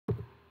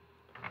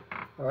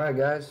Alright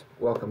guys,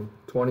 welcome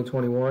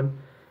 2021,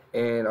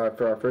 and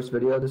for our first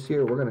video this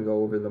year we're going to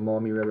go over the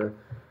Maumee River.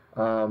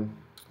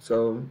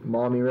 So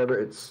Maumee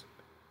River,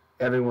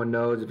 everyone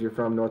knows, if you're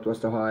from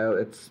Northwest Ohio,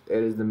 it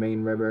is the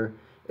main river.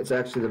 It's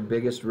actually the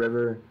biggest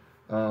river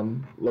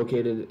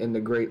located in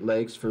the Great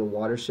Lakes for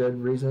watershed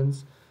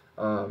reasons.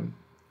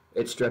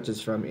 It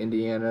stretches from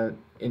Indiana,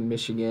 in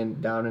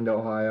Michigan, down into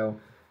Ohio.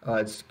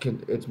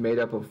 It's made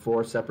up of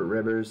 4 separate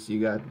rivers.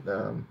 You got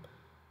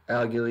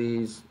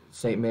Alguiles,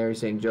 St. Mary,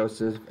 St.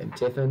 Joseph, and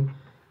Tiffin.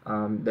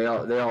 They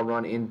all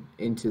run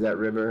into that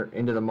river,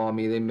 into the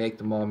Maumee. They make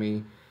the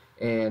Maumee,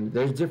 and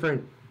there's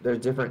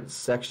different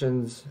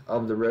sections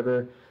of the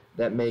river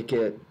that make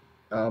it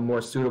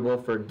more suitable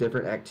for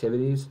different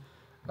activities.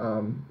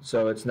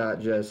 So it's not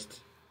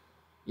just,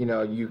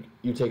 you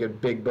take a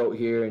big boat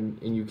here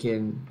and you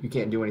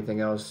can't do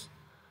anything else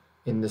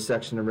in this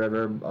section of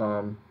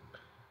river,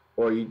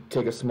 or you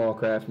take a small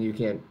craft and you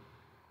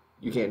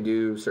can't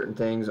do certain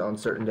things on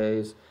certain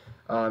days.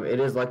 It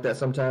is like that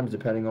sometimes,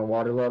 depending on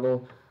water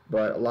level,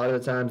 but a lot of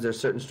the times there's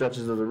certain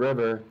stretches of the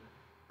river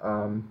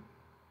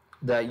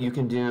that you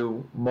can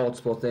do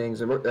multiple things,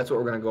 and that's what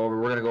we're going to go over.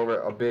 We're going to go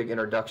over a big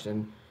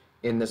introduction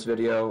in this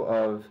video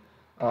of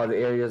the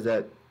areas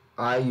that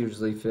I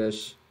usually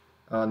fish,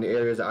 the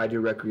areas that I do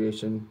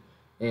recreation,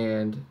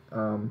 and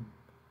then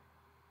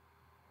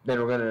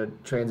we're going to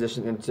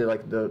transition into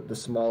like the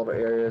smaller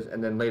areas,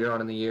 and then later on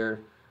in the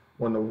year,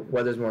 when the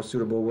weather's more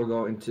suitable, we'll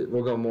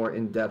go more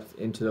in depth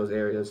into those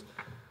areas.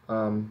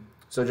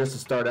 So just to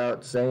start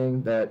out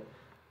saying that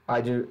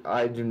I do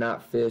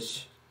not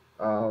fish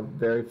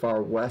very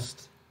far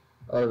west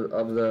in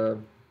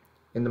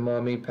the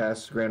Maumee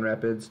past Grand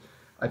Rapids.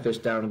 I fish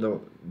down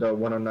to the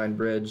 109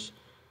 bridge,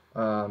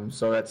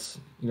 so that's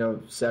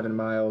 7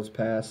 miles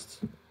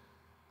past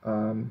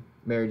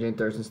Mary Jane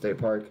Thurston State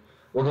Park.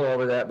 We'll go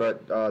over that,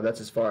 but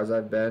that's as far as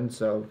I've been.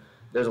 So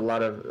there's a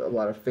lot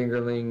of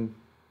fingerling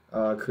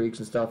creeks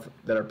and stuff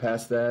that are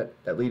past that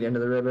lead into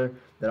the river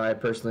that I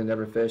personally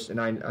never fished, and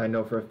I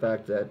know for a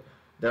fact that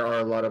there are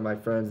a lot of my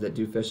friends that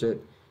do fish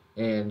it,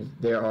 and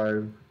there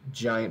are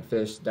giant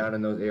fish down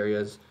in those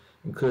areas,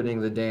 including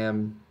the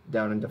dam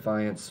down in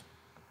Defiance,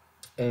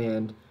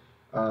 and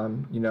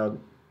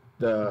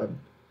the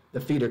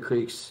feeder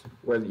creeks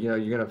where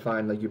you're gonna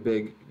find like your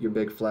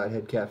big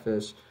flathead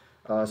catfish.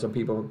 Some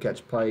people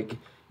catch pike.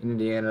 In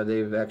Indiana,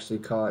 they've actually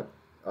caught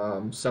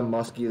some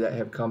muskie that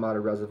have come out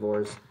of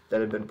reservoirs that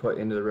have been put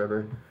into the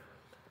river.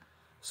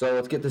 So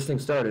let's get this thing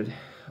started.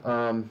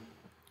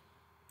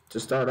 To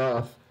start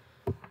off,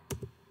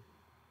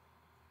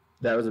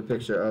 that was a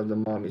picture of the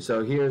Maumee.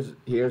 So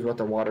here's what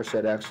the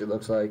watershed actually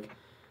looks like.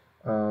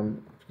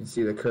 You can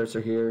see the cursor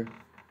here.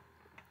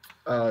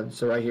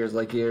 So right here is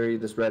Lake Erie.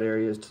 This red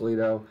area is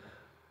Toledo.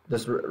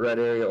 This red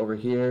area over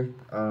here,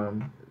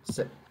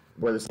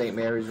 where the St.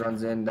 Mary's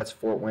runs in, that's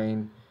Fort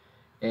Wayne.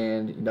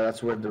 And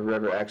that's where the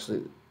river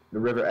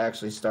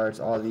actually starts.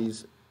 All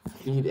these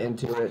feed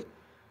into it.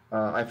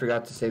 I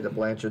forgot to say the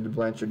Blanchard. The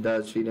Blanchard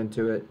does feed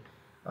into it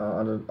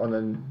on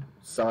the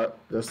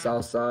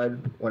south side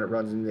when it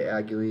runs into the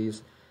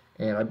Alguiles,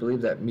 and I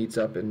believe that meets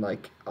up in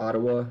like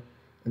Ottawa,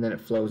 and then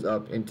it flows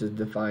up into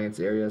the Defiance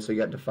area. So you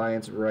got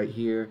Defiance right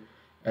here,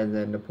 and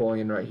then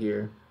Napoleon right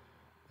here,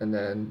 and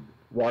then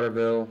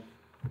Waterville.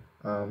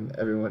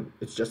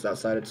 It's just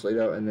outside of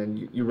Toledo, and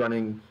then you're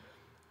running,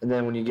 and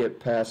then when you get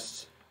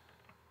past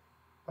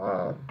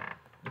the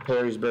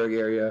Perrysburg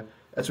area,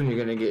 that's when you're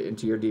going to get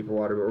into your deeper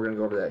water, but we're going to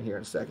go over that here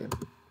in a second.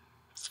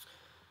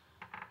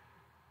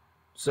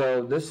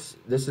 So this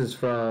is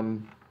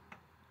from,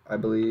 I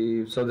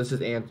believe, so this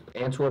is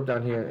Antwerp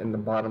down here in the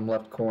bottom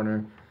left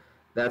corner.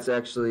 That's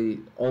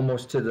actually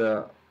almost to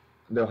the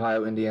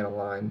Ohio-Indiana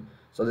line.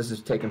 So this is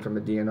taken from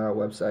a DNR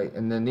website,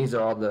 and then these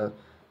are all the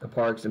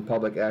parks and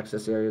public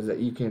access areas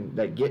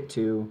that get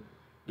you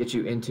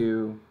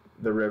into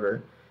the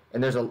river.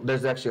 And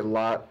there's actually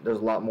a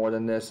lot more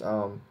than this.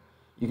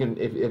 You can,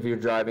 if you're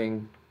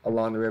driving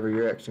along the river,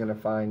 you're actually going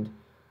to find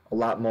a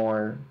lot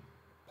more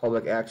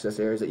public access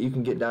areas that you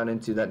can get down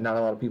into that not a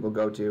lot of people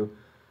go to,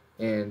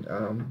 and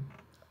a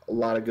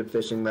lot of good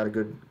fishing,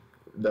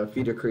 the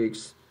feeder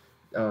creeks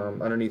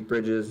underneath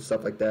bridges and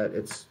stuff like that.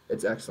 It's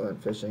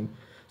excellent fishing.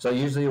 So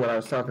usually what I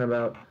was talking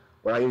about,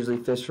 where I usually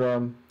fish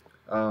from,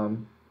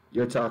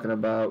 you're talking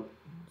about,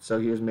 so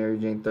here's Mary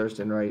Jane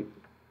Thurston right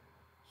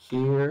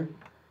here.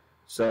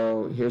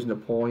 So here's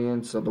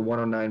Napoleon. So the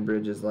 109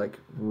 bridge is like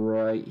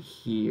right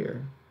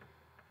here.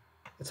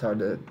 It's hard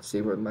to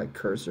see where my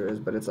cursor is,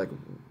 but it's like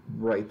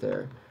right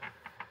there.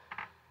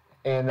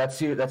 And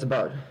it's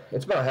about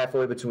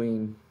halfway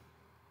between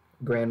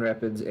Grand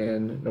Rapids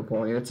and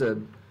Napoleon.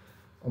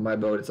 On my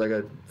boat, it's like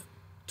a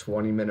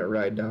 20-minute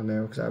ride down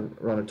there because I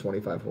run a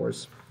 25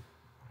 horse.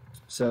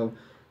 So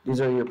these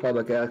are your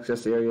public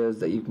access areas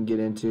that you can get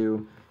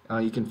into.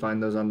 You can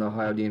find those on the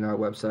Ohio DNR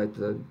website.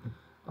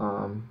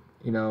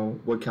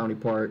 Wood County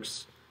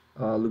Parks,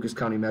 Lucas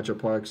County Metro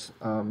Parks.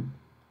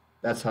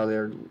 That's how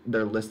they're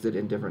listed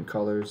in different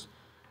colors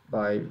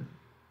by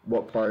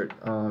what part,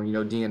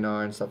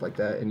 DNR and stuff like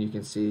that. And you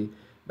can see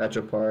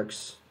Metro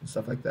Parks and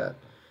stuff like that.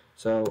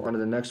 So on to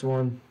the next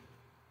one.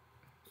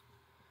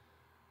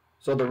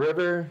 So the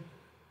river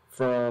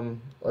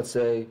from, let's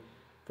say,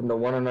 from the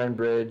 109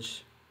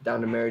 bridge down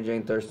to Mary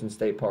Jane Thurston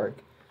State Park,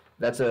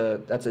 that's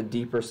a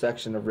deeper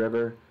section of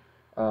river.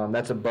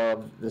 That's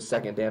above the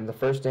second dam. The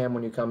first dam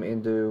when you come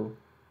into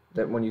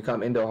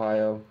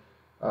Ohio,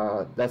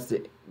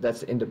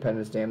 that's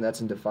Independence Dam.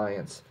 That's in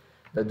Defiance.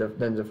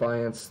 Then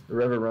Defiance, the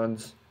river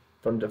runs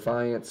from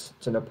Defiance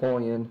to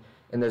Napoleon,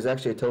 and there's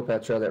actually a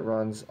towpath trail that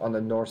runs on the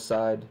north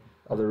side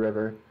of the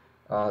river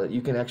that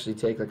you can actually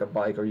take like a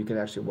bike, or you can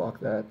actually walk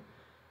that.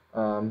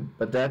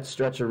 But that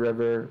stretch of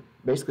river,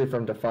 basically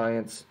from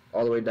Defiance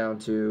all the way down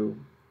to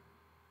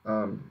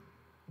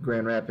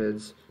Grand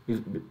Rapids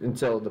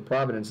until the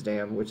Providence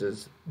Dam, which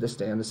is this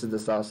dam. This is the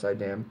South Side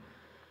Dam.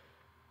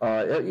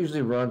 It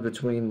usually runs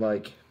between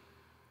like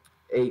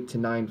 8 to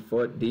 9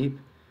 foot deep.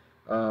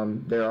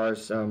 There are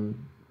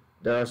some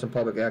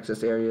public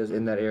access areas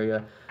in that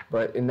area,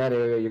 but in that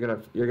area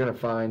you're gonna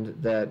find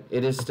that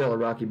it is still a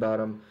rocky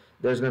bottom.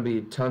 There's gonna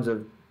be tons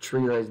of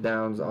tree lays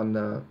downs on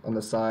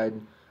the side.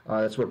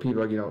 That's where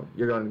people are,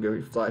 you're going to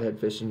go flathead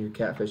fishing, you're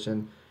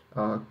catfishing,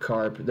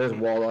 carp. There's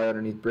walleye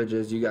underneath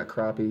bridges. You got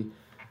crappie,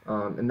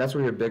 and that's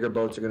where your bigger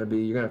boats are going to be.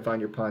 You're going to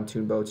find your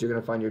pontoon boats. You're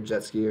going to find your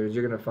jet skiers.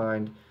 You're going to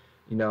find,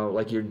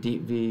 like your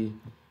deep V.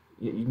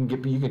 You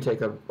can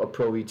take a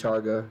Pro V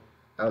Targa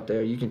out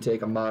there. You can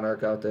take a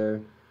Monarch out there.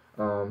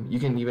 You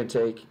can even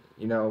take,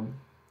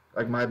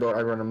 like my boat,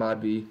 I run a Mod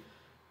V.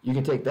 You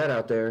can take that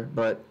out there,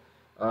 but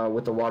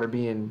with the water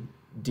being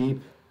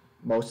deep,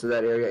 most of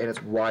that area, and it's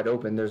wide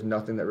open, there's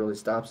nothing that really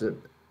stops it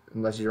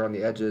unless you're on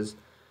the edges.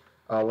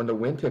 When the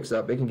wind picks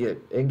up, it can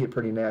get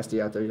pretty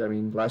nasty out there. I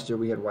mean, last year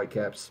we had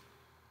whitecaps,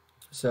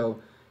 so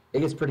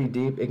it gets pretty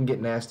deep. It can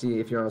get nasty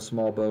if you're on a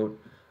small boat.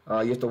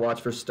 You have to watch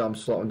for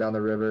stumps floating down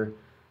the river,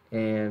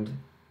 and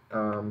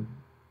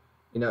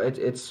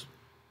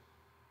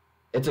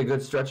it's a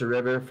good stretch of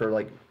river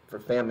for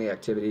family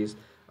activities.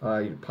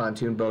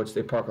 Pontoon boats,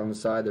 they park on the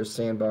side. There's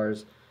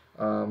sandbars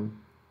and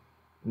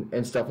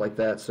stuff like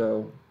that.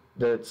 So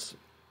it's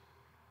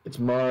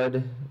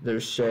mud,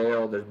 there's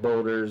shale, there's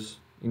boulders,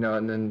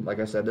 and then, like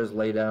I said, there's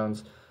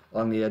laydowns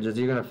along the edges.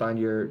 You're going to find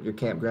your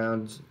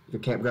campgrounds, your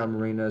campground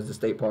marinas. The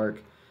state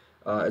park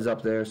is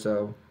up there,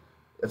 so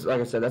it's,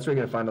 like I said, that's where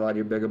you're going to find a lot of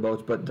your bigger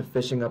boats, but the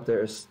fishing up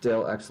there is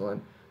still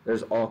excellent.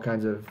 There's all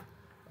kinds of,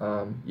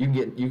 you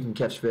can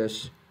catch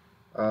fish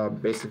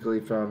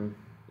basically from,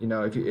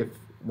 if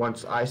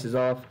once ice is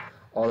off,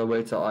 all the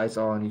way till ice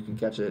on, you can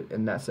catch it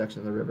in that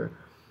section of the river.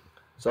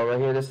 So right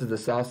here, this is the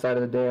south side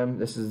of the dam.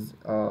 This is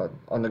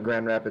on the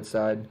Grand Rapids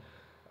side.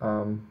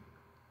 So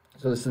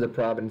this is the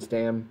Providence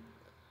Dam.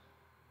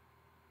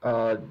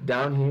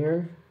 Down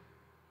here,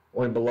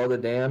 when below the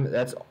dam,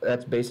 that's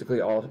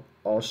basically all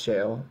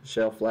shale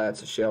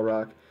flats, shale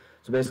rock.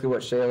 So basically,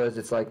 what shale is,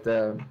 it's like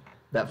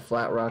that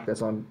flat rock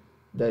that's on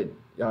that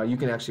you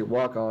can actually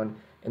walk on,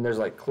 and there's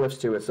like cliffs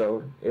to it.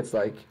 So it's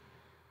like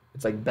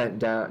bent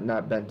down,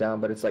 not bent down,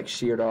 but it's like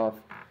sheared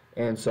off.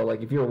 And so,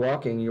 like, if you're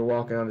walking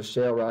on a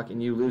shale rock and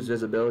you lose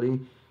visibility,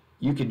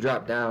 you could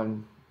drop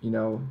down.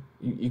 You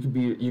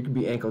could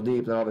be ankle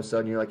deep, and all of a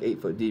sudden you're like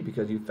 8 foot deep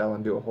because you fell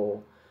into a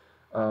hole.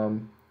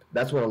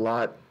 That's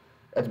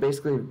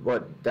basically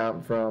what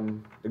down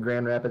from the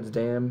Grand Rapids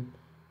Dam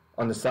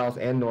on the south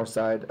and north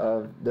side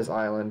of this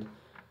island.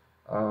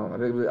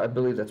 I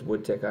believe that's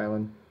Woodtick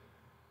Island.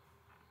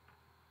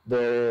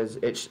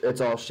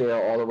 It's all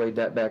shale all the way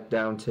back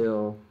down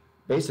until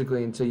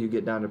you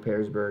get down to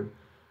Perrysburg.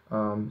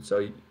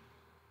 So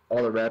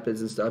all the rapids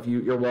and stuff,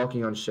 you're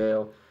walking on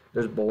shale.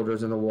 There's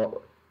boulders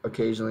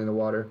occasionally in the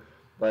water,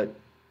 but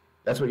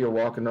that's what you're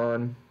walking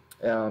on.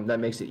 That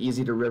makes it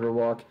easy to river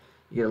walk.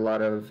 You get a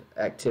lot of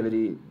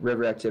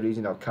river activities,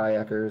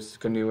 kayakers,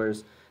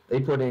 canoers. They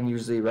put in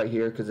usually right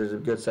here because there's a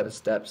good set of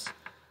steps.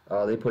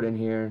 They put in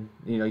here,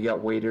 you got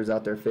waders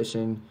out there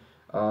fishing.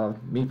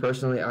 Me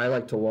personally, I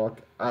like to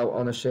walk out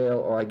on the shale,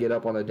 or I get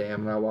up on the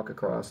dam and I walk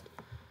across.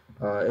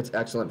 It's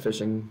excellent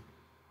fishing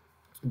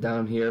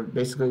down here,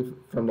 basically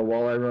from the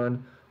walleye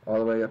run all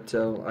the way up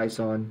till ice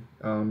on.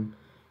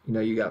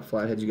 You got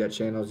flatheads, you got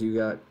channels, you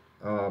got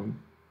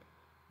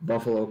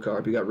buffalo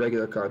carp, you got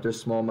regular carp.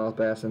 There's smallmouth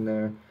bass in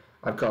there.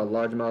 I've caught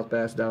largemouth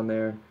bass down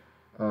there.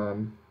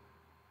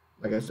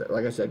 Like I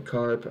said,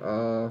 carp.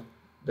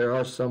 There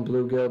are some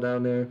bluegill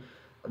down there.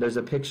 There's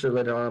a picture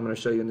later on I'm going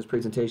to show you in this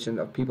presentation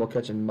of people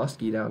catching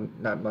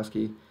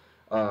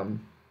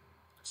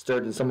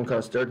sturgeon. Someone caught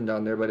a sturgeon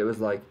down there, but it was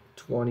like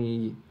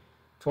 20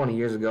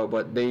 years ago.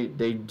 But there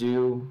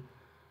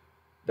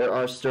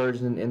are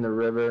sturgeon in the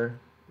river.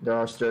 There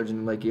are sturgeon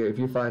in Lake Erie. If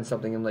you find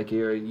something in Lake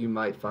Erie, you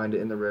might find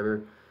it in the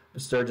river. The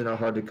sturgeon are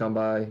hard to come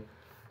by.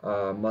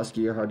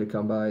 Muskie are hard to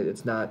come by.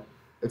 It's not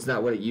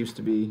what it used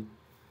to be.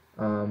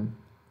 From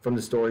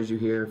the stories you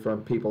hear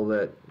from people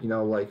that,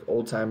 like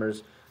old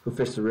timers who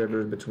fished the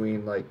rivers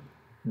between like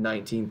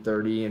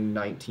 1930 and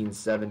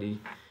 1970,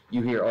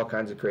 you hear all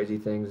kinds of crazy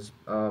things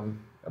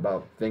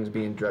about things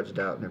being dredged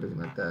out and everything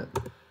like that.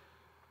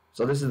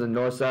 So this is the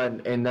north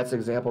side, and that's an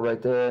example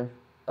right there.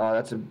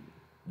 That's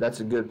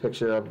a good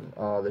picture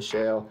of the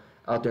shale.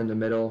 out there in the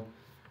middle.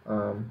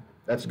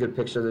 That's a good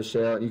picture of the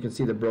shale. You can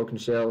see the broken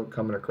shale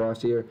coming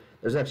across here.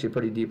 There's actually a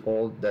pretty deep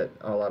hole that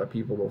a lot of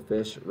people will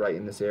fish right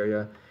in this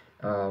area.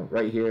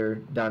 Right here,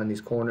 down in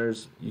these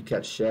corners, you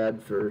catch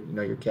shad for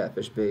your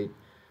catfish bait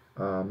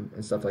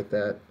and stuff like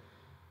that.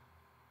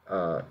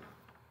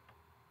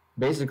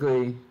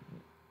 Basically,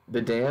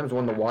 the dams,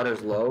 when the water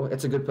is low,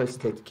 it's a good place to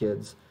take the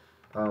kids.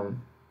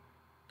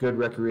 Good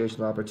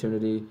recreational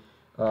opportunity.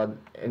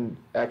 And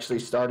actually,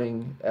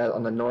 starting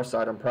on the north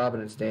side on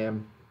Providence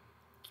Dam,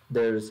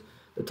 there's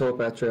the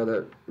towpath trail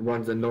that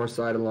runs the north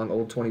side along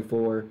Old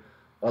 24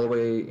 all the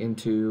way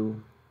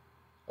to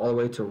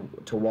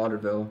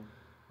Waterville.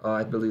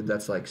 I believe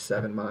that's like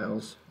 7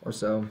 miles or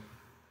so.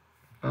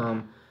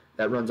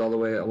 That runs all the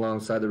way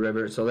alongside the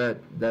river, so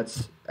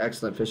that's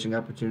excellent fishing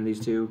opportunities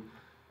too.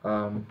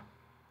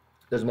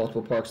 There's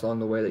multiple parks along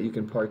the way that you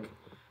can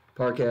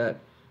park at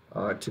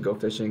to go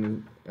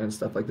fishing and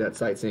stuff like that,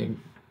 sightseeing,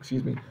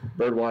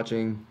 bird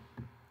watching.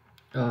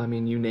 I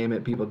mean, you name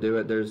it, people do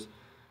it. There's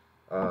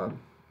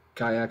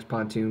kayaks,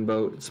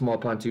 small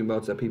pontoon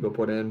boats that people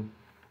put in,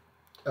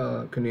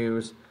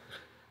 canoes,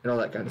 and all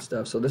that kind of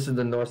stuff. So this is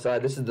the north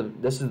side. This is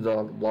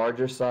the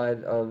larger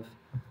side of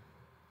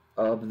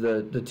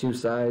the two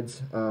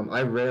sides.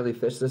 I rarely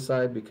fish this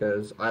side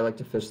because I like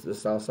to fish the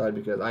south side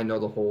because I know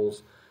the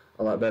holes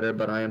a lot better,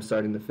 but I am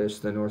starting to fish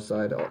the north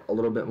side a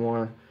little bit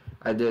more.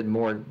 I did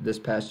more this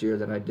past year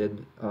than I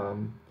did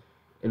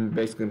in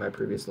basically my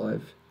previous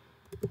life.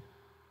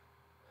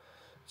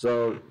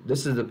 So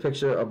this is a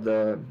picture of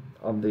the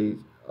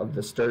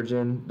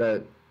sturgeon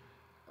that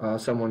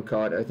someone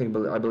caught.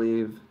 I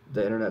believe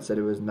the internet said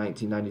it was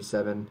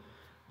 1997.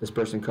 This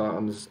person caught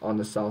on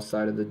the south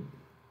side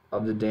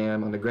of the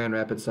dam, on the Grand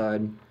Rapids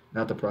side,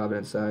 not the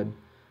Providence side.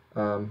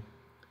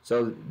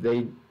 So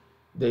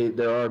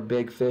there are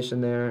big fish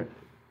in there,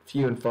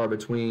 few and far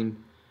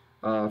between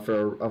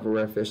for a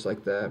rare fish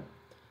like that.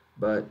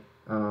 But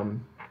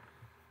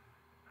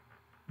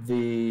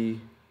the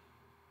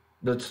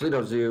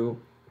Toledo Zoo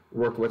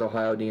work with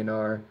Ohio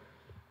DNR.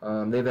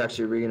 They've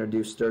actually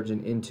reintroduced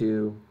sturgeon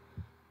into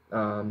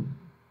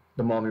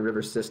the Maumee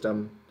River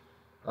system,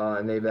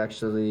 and they've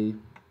actually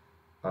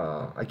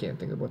I can't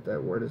think of what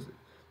that word is.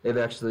 They've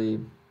actually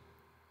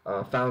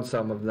found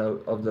some of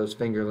those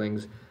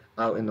fingerlings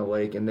out in the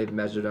lake, and they've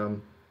measured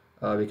them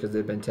because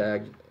they've been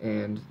tagged,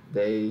 and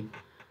they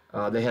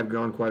have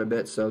grown quite a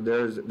bit. So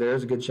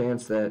there's a good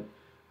chance that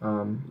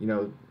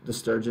the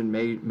sturgeon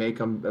may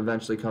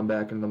eventually come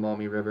back into the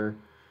Maumee River,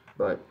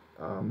 but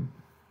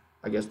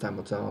I guess time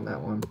will tell on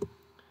that one.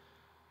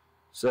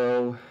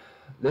 So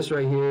this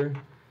right here,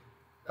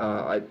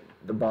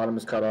 the bottom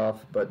is cut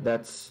off, but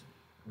that's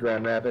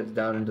Grand Rapids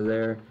down into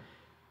there.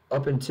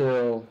 Up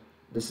until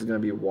this is going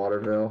to be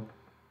Waterville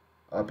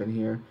up in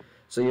here.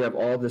 So you have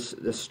all this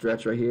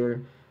stretch right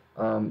here.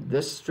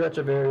 This stretch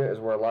of area is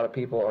where a lot of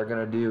people are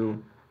going to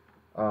do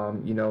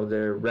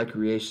their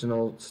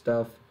recreational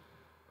stuff.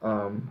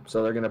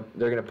 So they're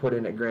gonna put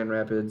in at Grand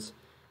Rapids,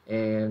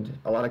 and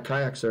a lot of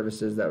kayak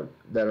services that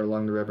are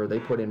along the river, they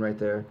put in right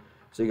there.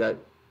 So you got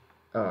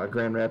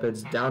Grand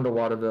Rapids down to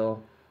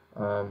Waterville.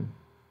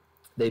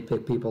 They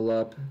pick people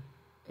up,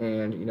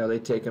 and they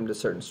take them to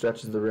certain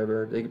stretches of the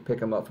river. They pick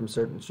them up from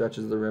certain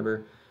stretches of the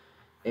river,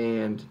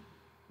 and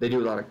they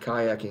do a lot of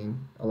kayaking,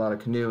 a lot of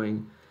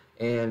canoeing.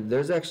 And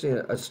there's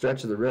actually a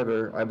stretch of the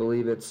river, I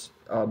believe it's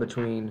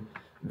between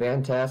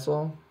Van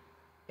Tassel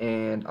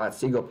and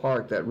Otsego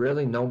Park, that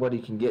really nobody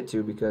can get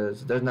to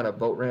because there's not a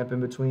boat ramp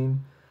in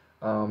between.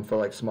 For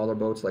like smaller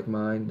boats like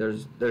mine,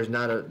 there's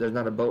not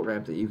a boat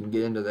ramp that you can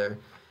get into there,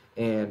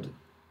 and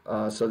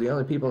so the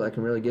only people that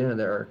can really get into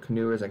there are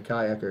canoers and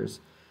kayakers.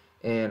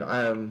 And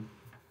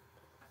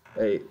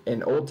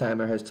an old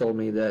timer has told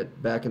me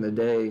that back in the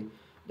day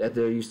that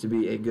there used to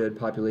be a good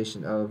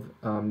population of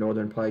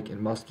northern pike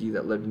and muskie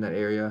that lived in that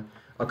area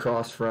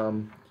across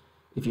from,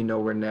 if you know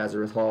where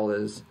Nazareth Hall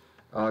is,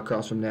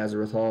 across from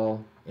Nazareth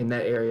Hall in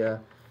that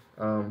area.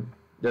 I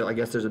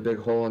guess there's a big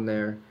hole in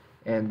there,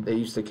 and they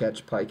used to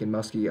catch pike and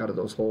muskie out of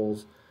those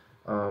holes.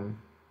 But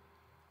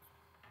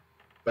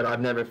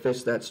I've never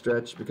fished that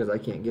stretch because I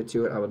can't get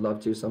to it. I would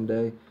love to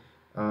someday,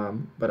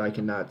 but I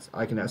cannot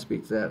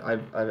speak to that.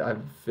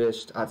 I've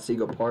fished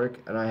Otsego Park,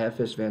 and I have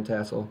fished Van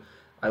Tassel.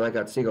 I like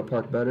Otsego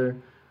Park better.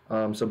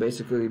 So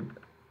basically,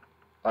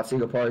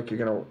 Otsego Park,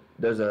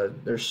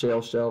 there's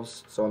shale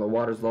shelves. So when the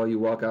water's low, you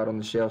walk out on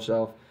the shale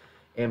shelf,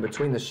 and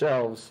between the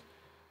shelves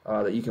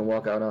that you can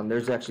walk out on,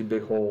 there's actually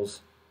big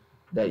holes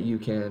that you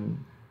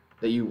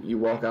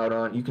walk out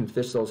on. You can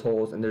fish those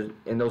holes, and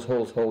those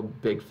holes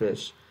hold big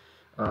fish.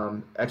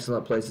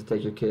 Excellent place to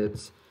take your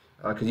kids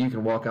because you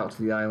can walk out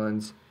to the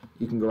islands.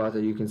 You can go out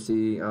there. You can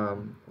see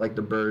like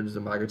the birds,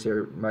 the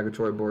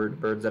migratory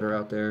birds that are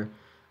out there.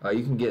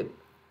 You can get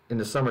in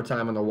the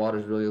summertime when the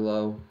water's really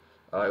low.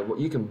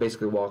 You can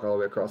basically walk all the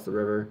way across the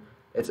river.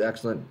 It's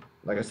excellent.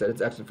 Like I said,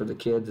 it's excellent for the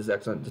kids. It's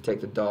excellent to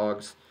take the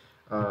dogs.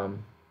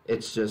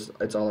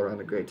 It's all around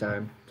a great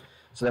time.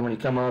 So then when you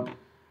come up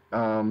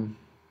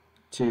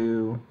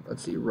to,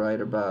 let's see,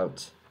 right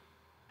about,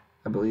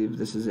 I believe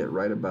this is it,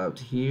 right about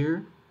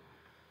here.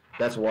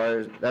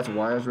 Wires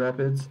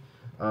Rapids.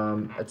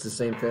 It's the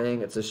same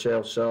thing. It's a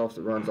shale shelf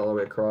that runs all the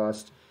way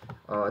across.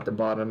 At the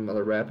bottom of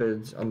the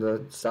rapids, on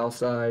the south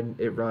side,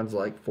 it runs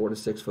like 4 to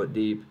 6 foot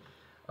deep.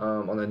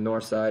 On the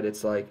north side,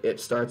 it's like it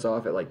starts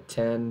off at like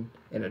 10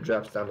 and it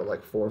drops down to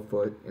like 4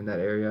 foot in that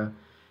area.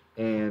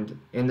 And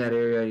in that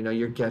area,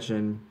 you're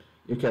catching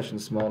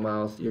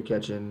smallmouth, you're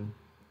catching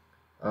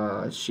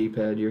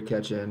sheephead, you're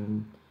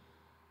catching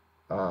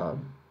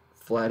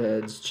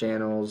flatheads,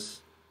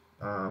 channels,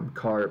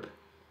 carp,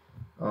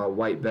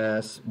 white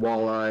bass,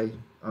 walleye.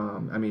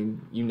 I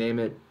mean, you name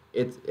it,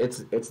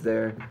 it's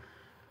there.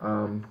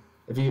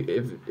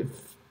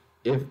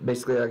 If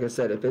basically, like I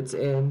said, if it's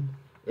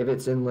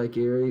in Lake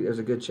Erie, there's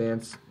a good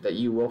chance that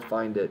you will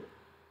find it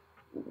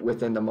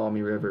within the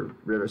Maumee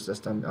River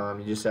system.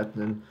 You just have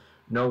to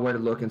know where to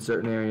look in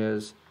certain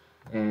areas,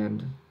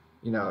 and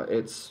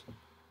it's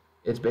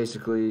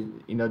basically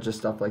just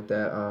stuff like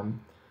that.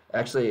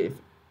 Actually,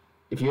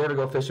 if you ever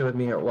go fishing with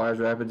me at Wires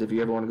Rapids, if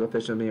you ever want to go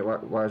fishing with me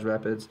at Wires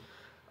Rapids,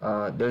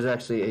 there's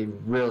actually a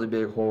really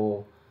big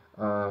hole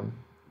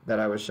that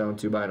I was shown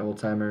to by an old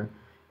timer,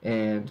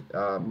 and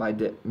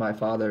my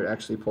father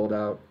actually pulled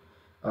out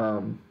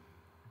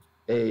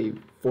a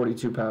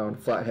 42-pound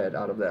flathead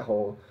out of that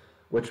hole,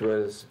 which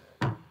was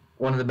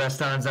one of the best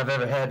times I've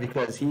ever had,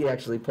 because he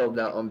actually pulled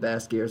it out on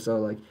bass gear, so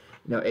like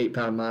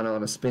 8-pound mono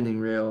on a spinning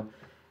reel,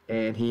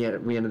 and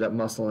we ended up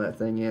muscling that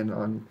thing in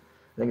on,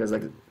 I think it was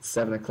like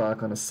 7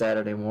 o'clock on a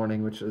Saturday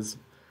morning, which was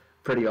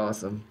pretty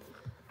awesome.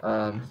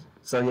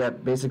 So yeah,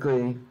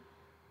 basically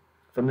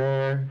from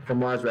there,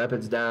 from Wise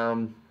Rapids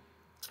down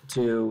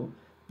to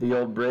the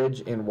old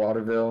bridge in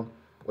Waterville,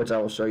 which I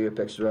will show you a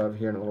picture of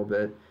here in a little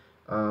bit.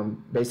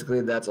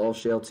 Basically, that's all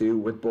shale too,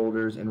 with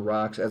boulders and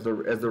rocks. As the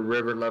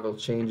river level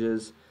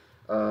changes,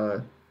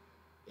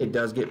 it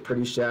does get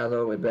pretty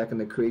shallow, and back in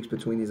the creeks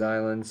between these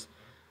islands,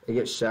 it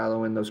gets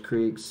shallow in those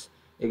creeks.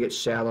 It gets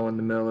shallow in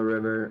the middle of the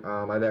river.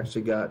 I've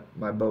actually got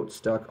my boat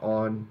stuck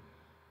on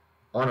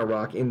a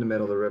rock in the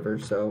middle of the river,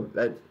 so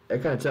that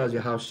kind of tells you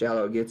how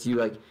shallow it gets. You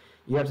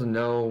have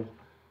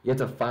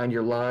to find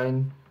your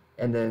line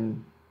and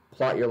then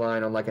plot your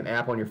line on like an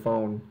app on your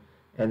phone,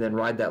 and then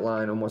ride that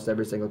line almost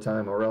every single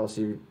time, or else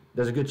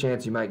there's a good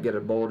chance you might get a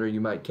boulder,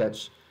 you might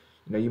catch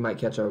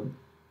a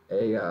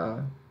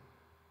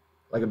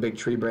like a big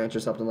tree branch or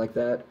something like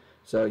that.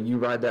 So you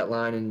ride that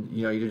line, and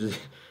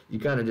you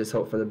kind of just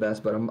hope for the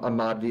best. But a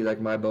Mod V,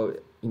 like my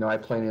boat, I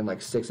plane in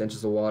like 6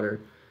 inches of water,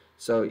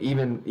 so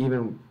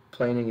even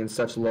planing in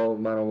such low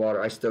amount of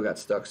water, I still got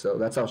stuck. So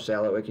that's how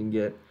shallow it can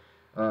get,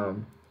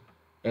 and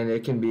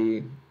it can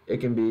be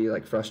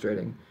like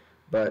frustrating.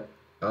 But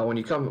when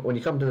you come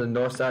to the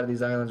north side of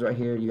these islands right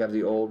here, you have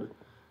the old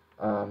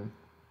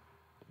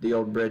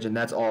bridge, and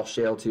that's all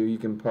shale too. You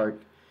can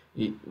park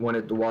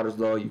when the water's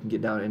low. You can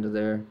get down into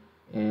there,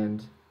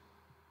 and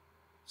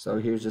so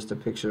here's just a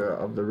picture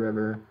of the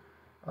river.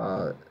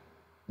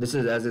 This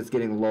is as it's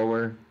getting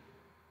lower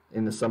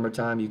in the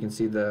summertime. You can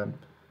see the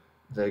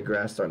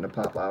grass starting to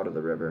pop out of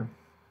the river,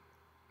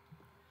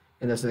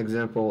 and that's an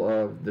example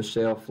of the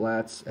shale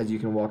flats as you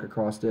can walk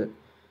across it.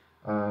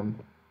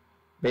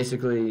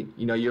 Basically,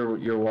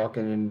 you're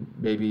walking in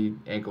maybe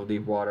ankle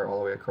deep water all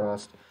the way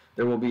across.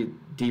 There will be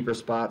deeper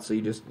spots, so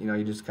you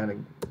just kind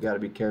of got to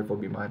be careful,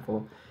 be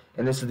mindful.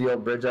 And this is the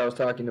old bridge I was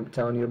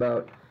telling you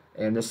about,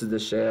 and this is the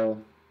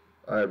shale.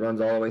 It runs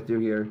all the way through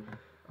here.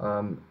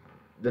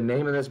 The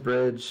name of this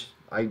bridge,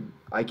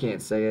 I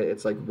can't say it.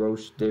 It's like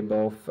Roche de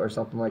Boeuf or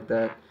something like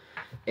that.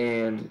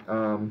 And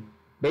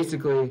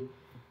basically,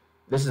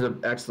 this is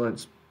an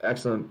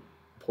excellent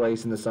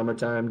place in the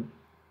summertime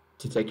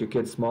to take your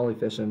kids smallie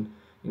fishing.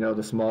 The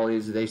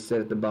smallies, they sit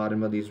at the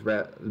bottom of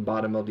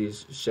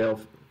these shale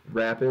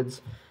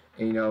rapids,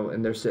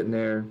 and they're sitting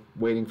there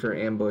waiting for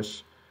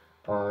ambush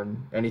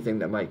on anything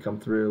that might come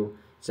through.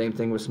 Same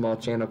thing with small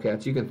channel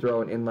cats. You can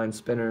throw an inline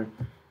spinner,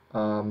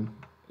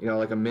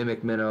 like a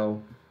mimic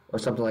minnow or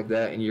something like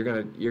that, and you're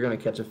gonna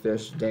catch a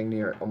fish dang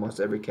near almost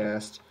every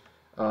cast.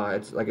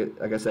 It's like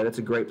I said, it's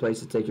a great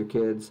place to take your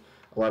kids.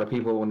 A lot of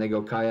people, when they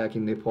go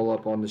kayaking, they pull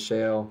up on the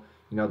shale.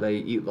 They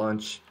eat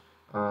lunch.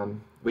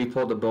 We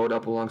pulled the boat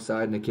up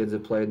alongside, and the kids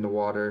have played in the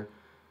water.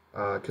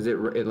 Because it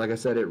like I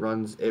said, it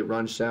runs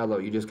shallow.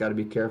 You just got to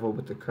be careful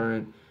with the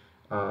current.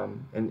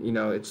 And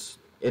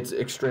it's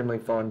extremely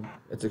fun.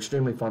 It's an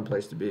extremely fun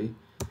place to be.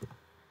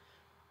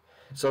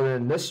 So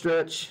then this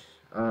stretch,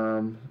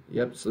 so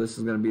this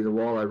is going to be the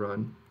walleye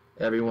run.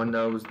 Everyone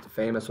knows the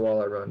famous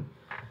walleye run.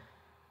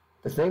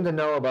 The thing to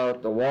know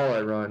about the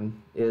walleye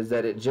run is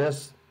that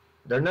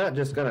they're not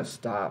just going to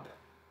stop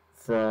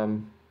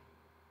from,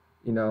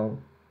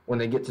 when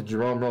they get to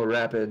Jerome Road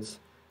Rapids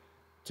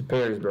to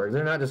Perrysburg.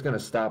 They're not just going to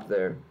stop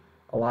there.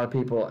 A lot of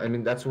people,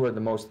 that's where the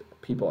most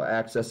people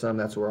access them.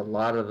 That's where a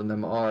lot of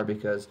them are,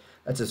 because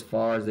that's as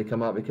far as they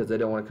come up, because they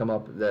don't want to come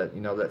up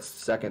that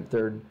second,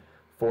 third,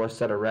 fourth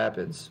set of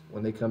rapids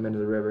when they come into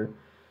the river.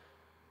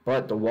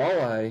 But the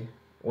walleye,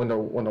 when the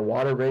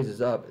water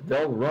raises up,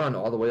 they'll run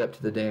all the way up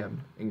to the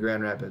dam in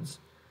Grand Rapids.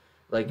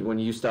 Like when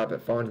you stop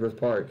at Farnsworth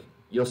Park,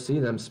 you'll see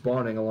them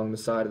spawning along the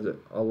side of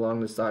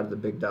the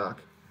big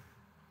dock.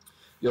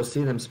 You'll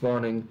see them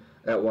spawning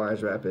at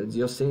Wise Rapids.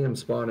 You'll see them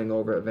spawning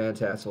over at Van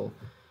Tassel.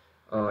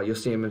 You'll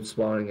see them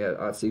spawning at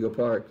Otsego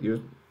Park.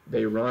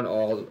 They run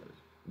all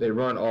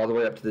the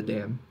way up to the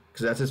dam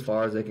because that's as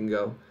far as they can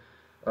go.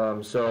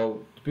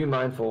 So be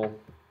mindful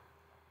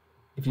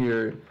if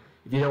you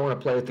don't want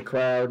to play with the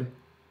crowd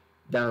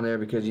down there,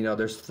 because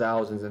there's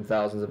thousands and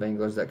thousands of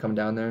anglers that come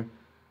down there.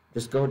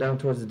 Just go down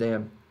towards the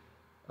dam.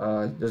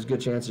 There's a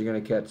good chance you're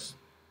going to catch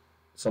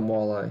some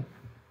walleye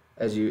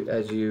as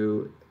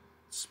you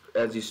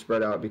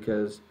spread out,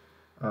 because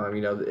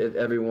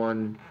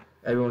everyone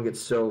gets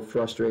so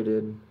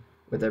frustrated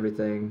with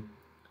everything,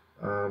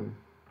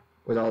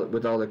 with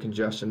all the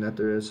congestion that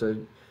there is. So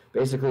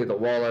basically, the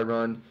walleye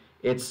run,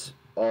 it's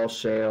all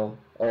shale,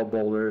 all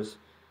boulders.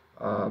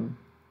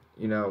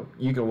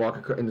 You can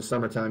walk in the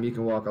summertime. You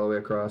can walk all the way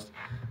across,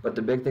 but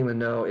the big thing to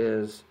know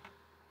is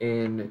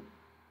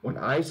when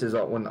ice is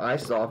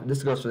off.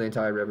 This goes for the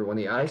entire river. When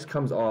the ice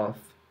comes off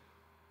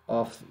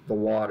the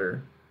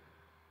water,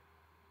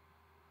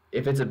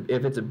 if it's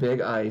a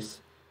big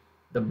ice,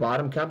 the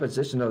bottom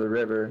composition of the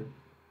river,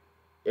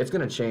 it's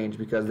going to change,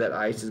 because that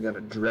ice is going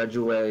to dredge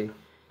away.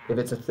 If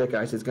it's a thick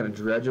ice, it's going to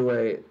dredge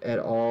away at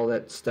all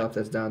that stuff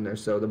that's down there.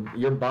 So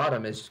your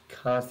bottom is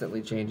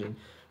constantly changing.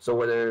 So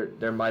whether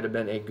there might have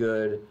been a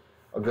good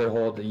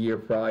hole the year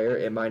prior,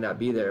 it might not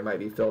be there. It might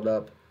be filled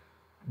up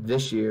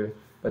this year,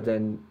 but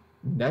then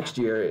next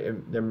year,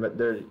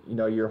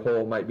 your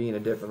hole might be in a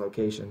different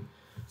location.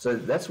 So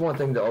that's one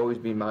thing to always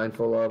be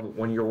mindful of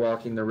when you're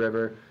walking the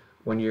river,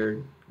 when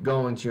you're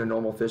going to your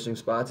normal fishing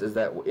spots, is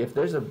that if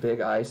there's a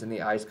big ice and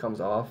the ice comes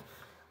off,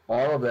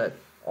 all that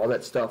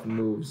stuff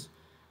moves.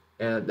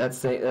 And that's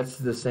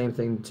the same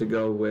thing to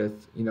go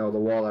with, the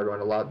walleye run.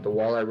 The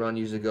walleye run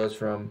usually goes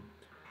from,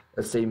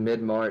 let's say,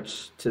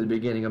 mid-March to the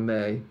beginning of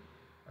May.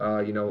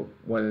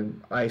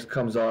 When ice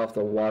comes off,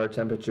 the water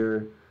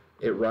temperature,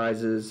 it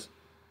rises.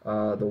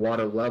 The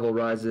water level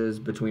rises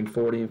between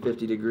 40 and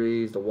 50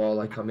 degrees. The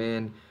walleye come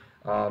in.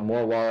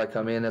 More walleye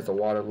come in as the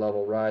water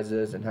level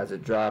rises, and as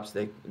it drops,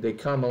 they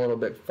come a little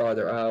bit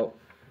farther out,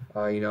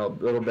 a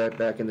little bit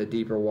back in the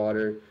deeper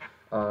water.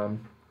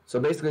 So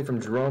basically, from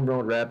Jerome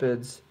Road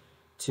Rapids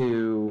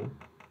to,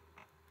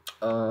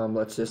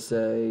 let's just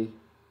say,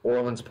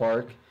 Orleans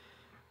Park,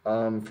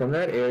 from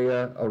that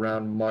area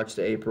around March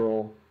to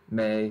April,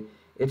 May,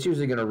 it's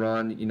usually going to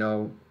run,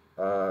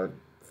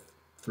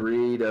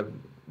 3 to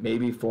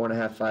maybe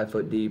 4.5, 5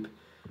 foot deep.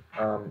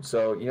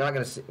 So you're not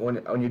going to see,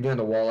 when you're doing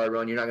the walleye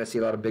run, you're not going to see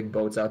a lot of big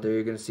boats out there.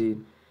 You're going to see,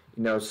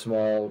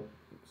 small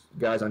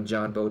guys on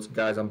John boats,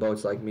 guys on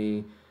boats like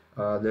me.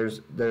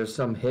 There's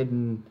some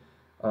hidden,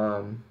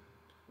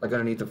 like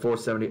underneath the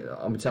 470.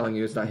 I'm telling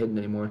you, it's not hidden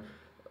anymore.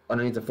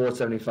 Underneath the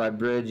 475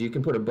 bridge, you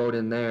can put a boat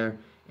in there,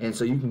 and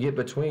so you can get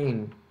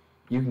between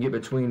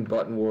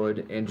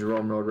Buttonwood and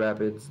Jerome Road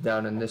Rapids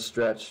down in this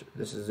stretch.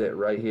 This is it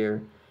right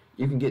here.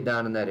 You can get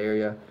down in that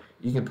area.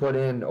 You can put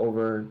in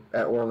over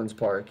at Orleans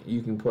Park.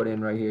 You can put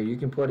in right here. You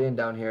can put in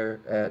down here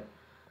at,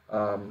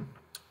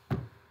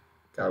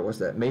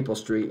 Maple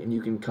Street, and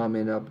you can come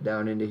in up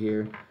down into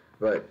here.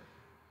 But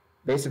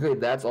basically,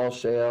 that's all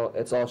shale.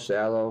 It's all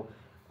shallow.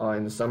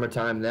 In the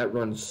summertime, that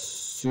runs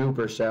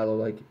super shallow.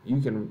 Like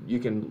you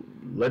can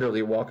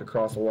literally walk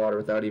across the water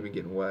without even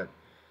getting wet.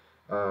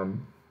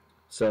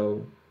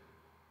 So.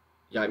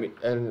 Yeah,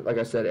 and like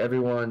I said,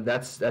 everyone,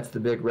 that's the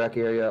big rec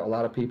area. A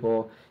lot of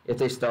people, if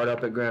they start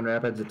up at Grand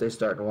Rapids, if they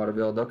start in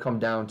Waterville, they'll come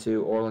down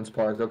to Orleans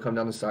Park, they'll come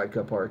down to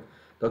Sidecut Park,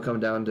 they'll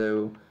come down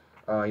to,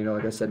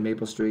 like I said,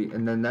 Maple Street,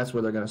 and then that's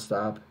where they're going to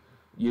stop,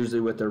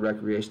 usually with their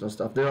recreational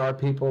stuff. There are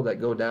people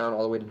that go down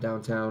all the way to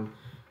downtown,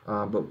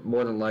 but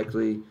more than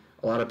likely,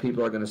 a lot of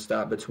people are going to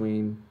stop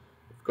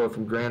go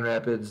from Grand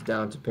Rapids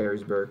down to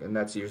Perrysburg, and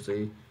that's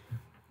usually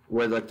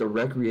where, like, the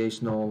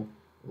recreational,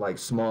 like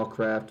small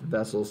craft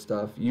vessel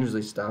stuff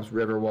usually stops,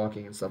 river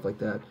walking and stuff like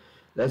that.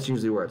 That's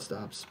usually where it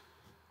stops.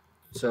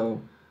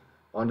 So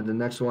on to the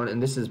next one,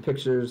 and this is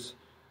pictures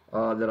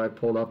that I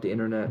pulled off the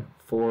internet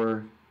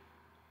for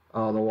the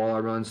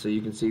walleye run. So you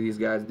can see these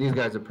guys. These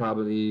guys are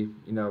probably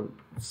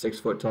 6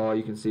 foot tall.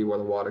 You can see where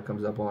the water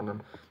comes up on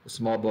them. The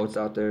small boats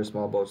out there,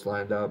 small boats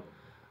lined up.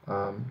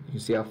 You can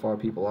see how far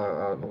people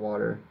are out in the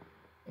water,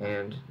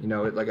 and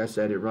like I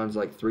said, it runs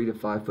like 3 to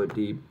 5 foot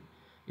deep.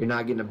 You're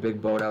not getting a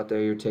big boat out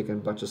there. You're taking a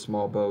bunch of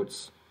small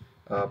boats,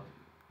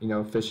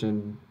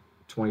 fishing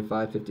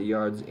 25, 50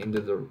 yards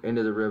into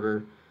the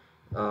river,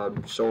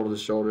 shoulder to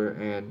shoulder,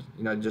 and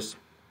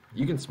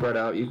you can spread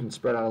out. You can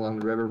spread out along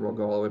the river. We'll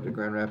go all the way up to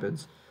Grand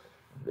Rapids,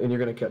 and you're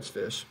gonna catch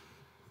fish.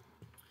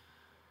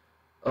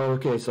 Oh,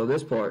 okay. So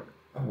this part.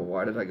 Oh,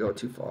 why did I go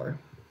too far?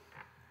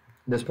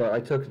 This part.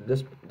 I took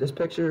this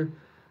picture.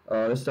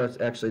 This starts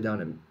actually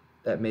down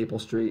at Maple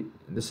Street.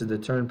 This is the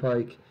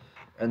Turnpike.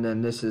 And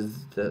then this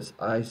is this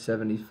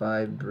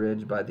I-75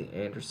 bridge by the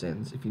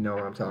Andersons, if you know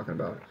what I'm talking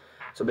about.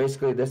 So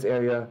basically this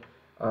area,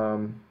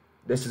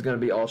 this is going to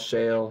be all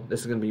shale. This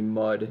is going to be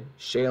mud.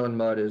 Shale and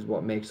mud is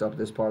what makes up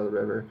this part of the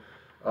river.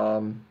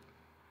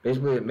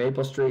 basically at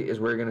Maple Street is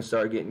where you're going to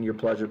start getting your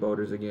pleasure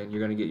boaters again. You're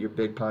going to get your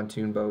big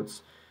pontoon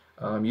boats.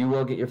 You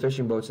will get your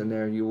fishing boats in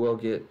there. You will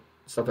get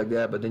stuff like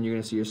that, but then you're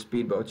going to see your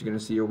speed boats. You're going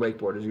to see your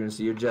wakeboarders. You're going to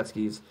see your jet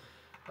skis.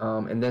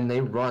 And then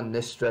they run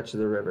this stretch of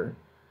the river.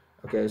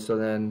 Okay, so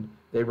then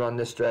they run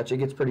this stretch. It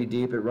gets pretty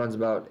deep. It runs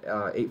about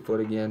 8 foot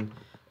again.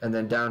 And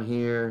then down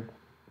here,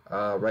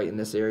 right in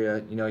this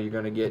area, you know, you're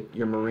going to get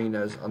your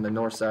marinas. On the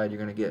north side,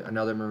 you're going to get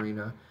another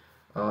marina.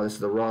 This is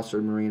the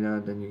Rossford Marina.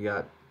 Then you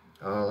got,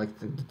 like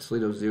the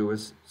Toledo Zoo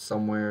is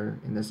somewhere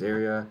in this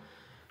area.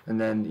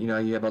 And then, you know,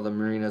 you have all the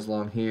marinas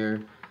along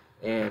here.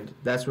 And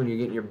that's when you're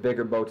getting your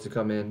bigger boats to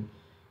come in.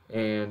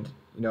 And,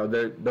 you know,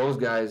 those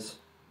guys,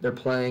 they're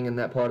playing in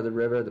that part of the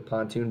river. The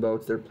pontoon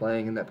boats, they're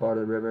playing in that part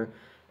of the river.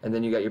 And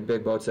then you got your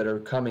big boats that are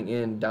coming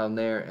in down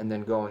there and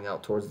then going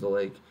out towards the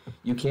lake.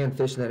 You can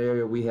fish in that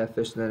area. We have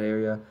fished in that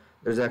area.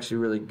 There's actually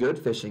really good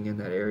fishing in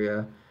that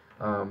area.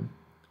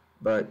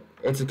 But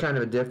it's a kind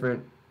of a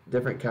different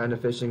kind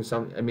of fishing.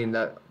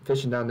 That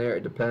fishing down there,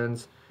 it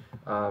depends.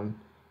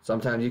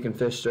 Sometimes you can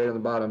fish straight on the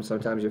bottom.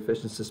 Sometimes you're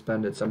fishing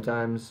suspended.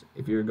 Sometimes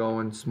if you're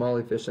going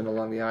smallie fishing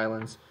along the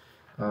islands,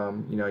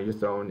 you know, you're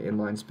throwing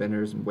inline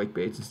spinners and wake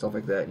baits and stuff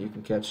like that. And you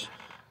can catch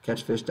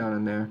fish down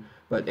in there.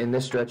 But in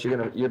this stretch, you're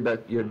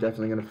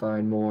definitely gonna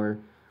find more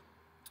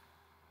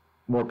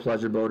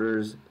pleasure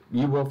boaters.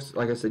 You will,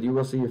 like I said, you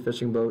will see your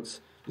fishing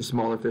boats, your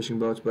smaller fishing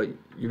boats, but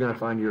you're gonna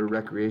find your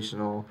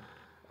recreational,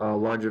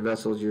 larger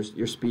vessels,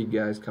 your speed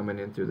guys coming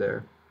in through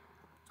there.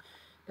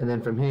 And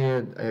then from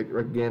here,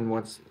 again,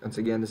 once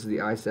again, this is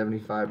the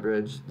I-75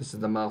 bridge. This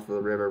is the mouth of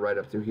the river right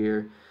up through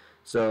here.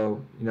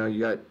 So, you know, you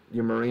got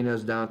your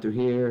marinas down through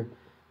here.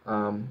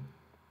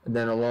 And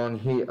then along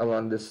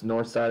this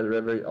north side of the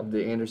river of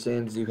the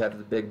Andersons, you have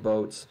the big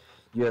boats.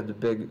 You have the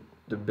big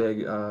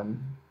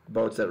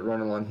boats that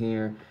run along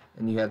here,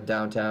 and you have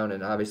downtown.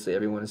 And obviously,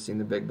 everyone has seen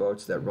the big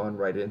boats that run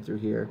right in through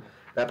here.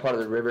 That part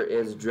of the river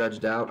is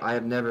dredged out. I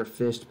have never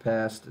fished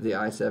past the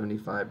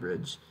I-75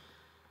 bridge.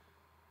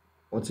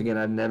 Once again,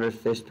 I've never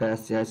fished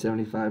past the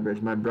I-75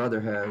 bridge. My brother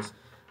has,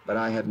 but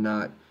I have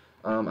not.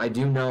 I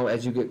do know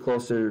as you do get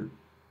closer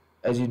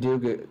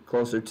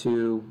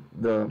to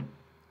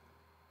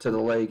the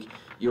lake,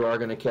 you are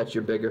going to catch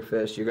your bigger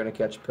fish. You're going to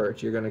catch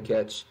perch. You're going to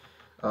catch.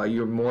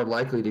 You're more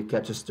likely to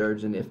catch a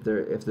sturgeon if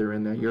they're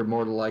in there. You're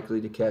more likely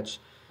to catch,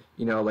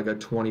 you know, like a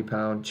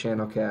 20-pound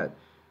channel cat.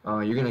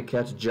 You're going to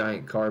catch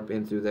giant carp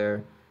in through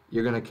there.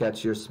 You're going to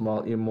catch larger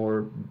smallies.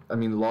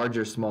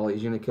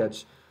 You're going to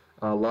catch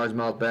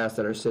largemouth bass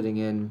that are sitting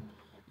in,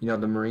 you know,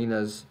 the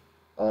marinas,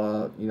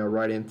 you know,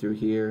 right in through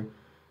here.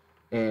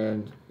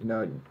 And, you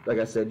know, like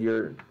I said,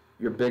 your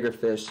bigger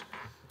fish.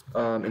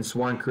 In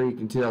Swan Creek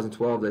in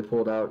 2012, they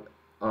pulled out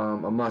a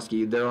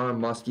muskie. There are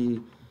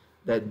muskie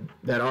that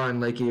are in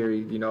Lake Erie.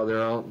 You know,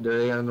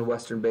 they're in the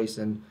Western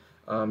Basin.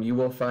 You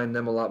will find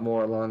them a lot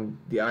more along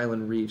the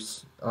island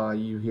reefs.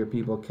 You hear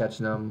people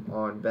catching them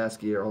on bass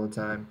gear all the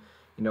time.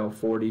 You know,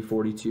 40,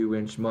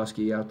 42-inch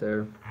muskie out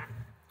there.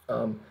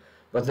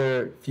 But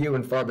they're few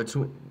and far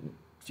between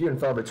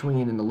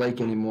in the lake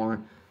anymore.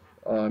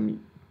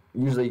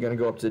 Usually, you're gonna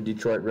go up to the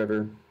Detroit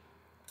River,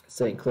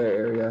 St. Clair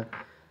area.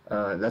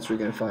 That's where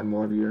you're going to find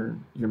more of your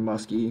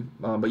muskie.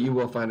 But you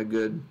will find a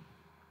good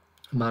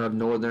amount of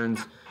northerns.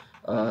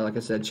 Like I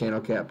said,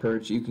 channel cat,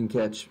 perch. You can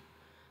catch,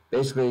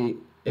 basically,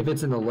 if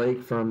it's in the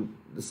lake from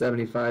the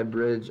 75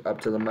 bridge up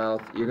to the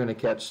mouth, you're going to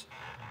catch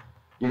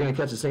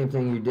the same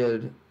thing you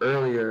did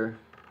earlier,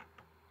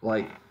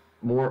 like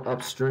more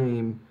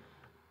upstream,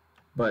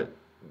 but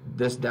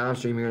this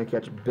downstream you're going to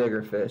catch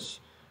bigger fish.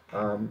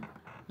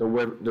 The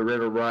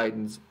river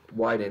widens.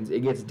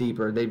 It gets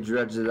deeper. They've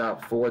dredged it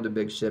out for the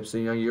big ships. So,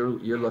 you know,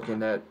 you're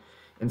looking at,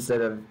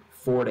 instead of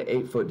 4 to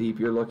 8 foot deep,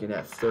 you're looking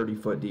at 30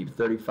 foot deep,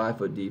 35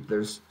 foot deep.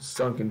 There's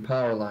sunken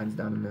power lines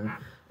down in there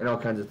and all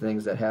kinds of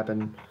things that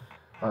happen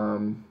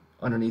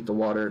underneath the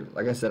water.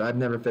 Like I said, I've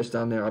never fished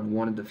down there. I've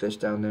wanted to fish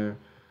down there,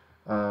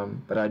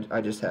 but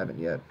I just haven't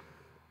yet.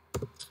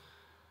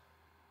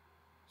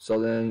 So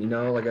then, you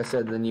know, like I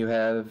said, then you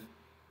have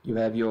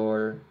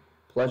your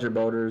pleasure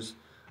boaters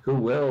who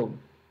will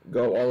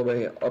go all the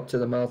way up to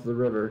the mouth of the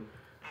river.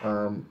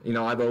 You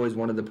know, I've always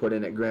wanted to put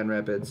in at Grand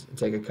Rapids and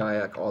take a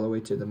kayak all the way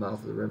to the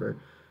mouth of the river.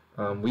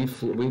 We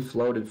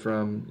floated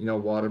from, you know,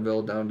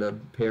 Waterville down to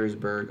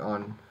Perrysburg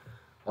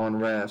on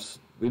rafts.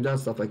 We've done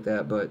stuff like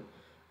that, but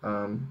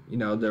you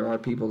know, there are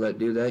people that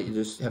do that. You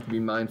just have to be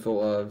mindful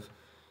of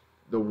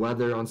the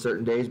weather on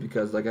certain days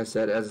because, like I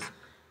said,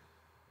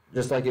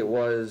 just like it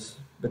was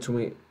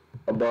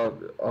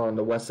above on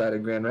the west side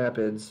of Grand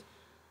Rapids.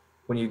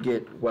 When you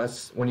get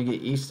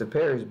east of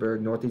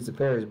Perrysburg, northeast of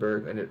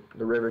Perrysburg, and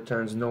the river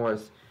turns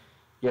north,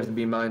 you have to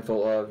be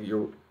mindful of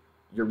your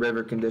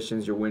river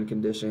conditions, your wind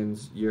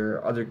conditions,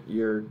 your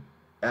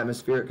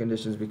atmospheric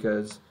conditions,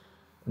 because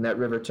when that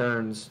river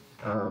turns,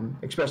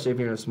 especially if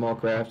you're in a small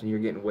craft and you're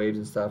getting waves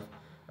and stuff,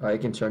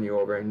 it can turn you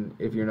over, and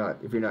if you're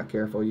not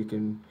careful, you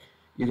can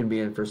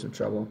be in for some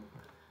trouble.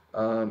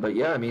 But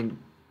yeah, I mean,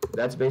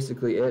 that's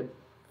basically it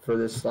for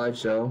this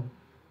slideshow.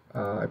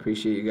 I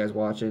appreciate you guys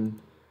watching.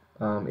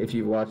 If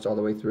you've watched all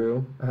the way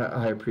through,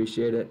 I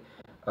appreciate it.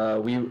 I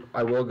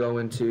will go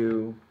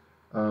into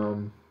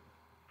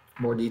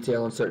more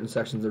detail on certain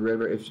sections of the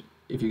river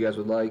if you guys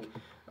would like.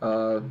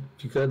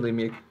 If you could leave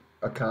me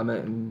a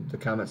comment in the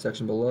comment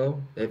section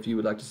below if you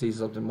would like to see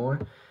something more.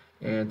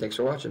 And thanks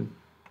for watching.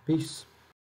 Peace.